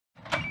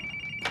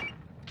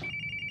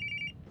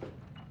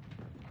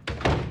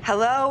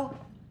Hello?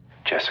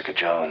 Jessica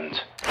Jones.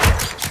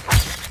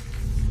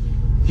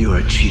 You are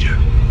a cheater.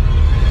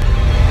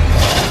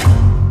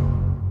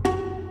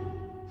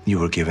 You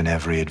were given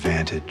every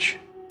advantage.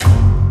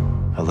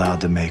 Allowed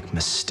to make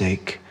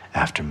mistake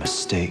after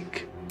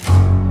mistake.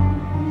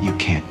 You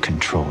can't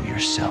control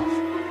yourself.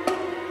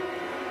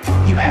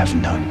 You have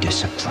no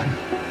discipline,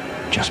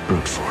 just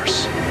brute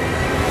force.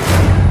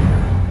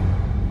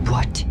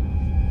 What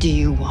do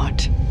you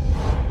want?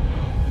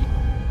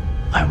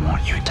 I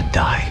want you to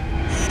die.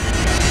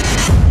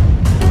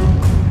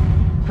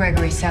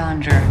 Gregory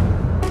Salinger.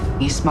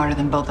 He's smarter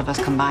than both of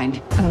us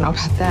combined. I don't know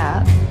about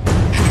that.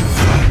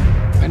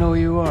 I know who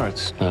you are.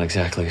 It's not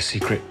exactly a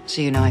secret.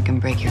 So you know I can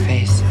break your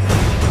face.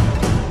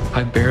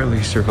 I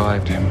barely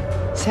survived him.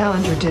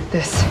 Salinger did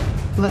this.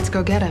 Let's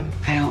go get him.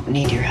 I don't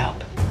need your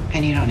help,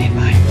 and you don't need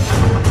mine.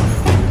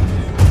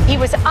 He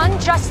was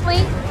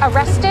unjustly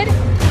arrested.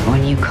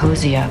 When you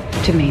cozy up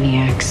to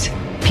maniacs,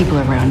 people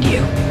around you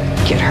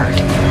get hurt.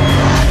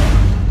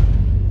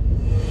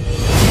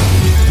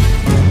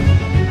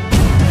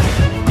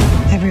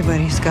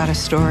 Everybody's got a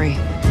story.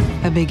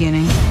 A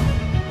beginning,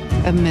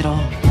 a middle,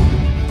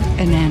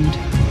 an end.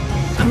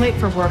 I'm late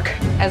for work.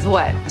 As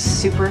what? A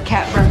super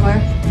cat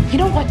burglar? You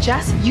know what,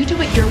 Jess? You do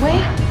it your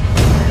way.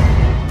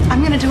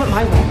 I'm gonna do it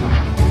my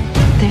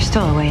way. There's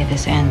still a way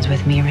this ends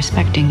with me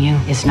respecting you.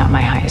 It's not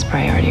my highest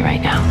priority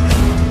right now.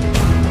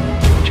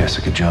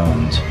 Jessica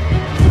Jones.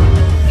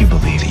 You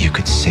believe that you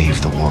could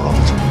save the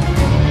world,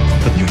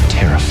 but you're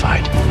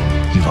terrified.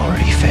 You've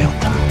already failed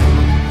them.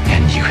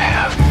 And you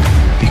have,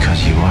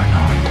 because you are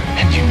not,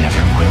 and you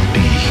never will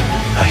be,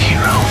 a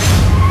hero.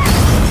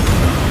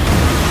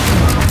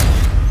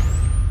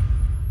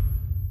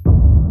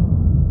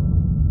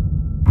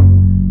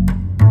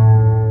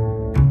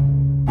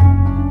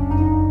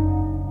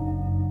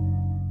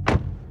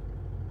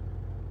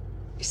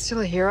 You're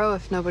still a hero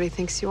if nobody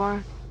thinks you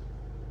are?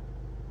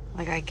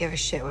 Like I give a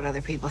shit what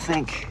other people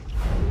think.